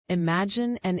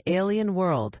Imagine an alien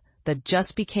world that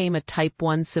just became a Type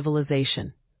 1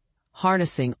 civilization,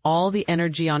 harnessing all the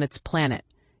energy on its planet,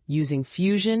 using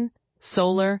fusion,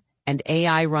 solar, and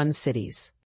AI-run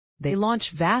cities. They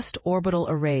launch vast orbital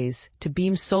arrays to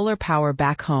beam solar power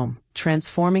back home,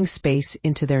 transforming space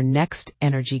into their next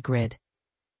energy grid.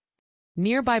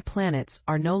 Nearby planets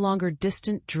are no longer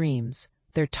distant dreams,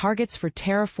 they're targets for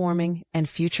terraforming and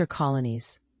future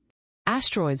colonies.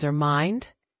 Asteroids are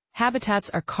mined, habitats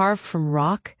are carved from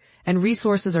rock, and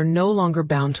resources are no longer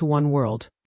bound to one world.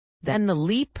 Then the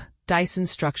leap, Dyson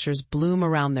structures bloom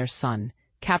around their sun,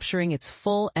 capturing its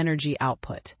full energy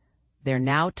output. They're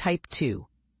now Type 2.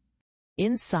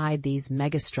 Inside these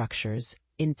megastructures,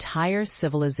 entire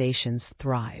civilizations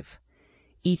thrive,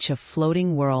 each a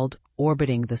floating world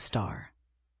orbiting the star.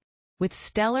 With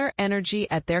stellar energy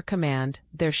at their command,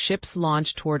 their ships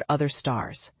launch toward other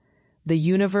stars. The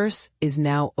universe is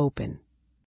now open.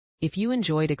 If you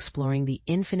enjoyed exploring the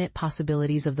infinite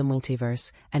possibilities of the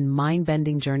multiverse and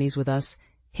mind-bending journeys with us,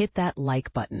 hit that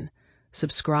like button.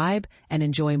 Subscribe and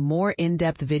enjoy more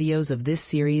in-depth videos of this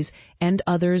series and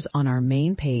others on our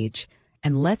main page.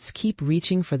 And let's keep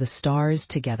reaching for the stars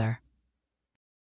together.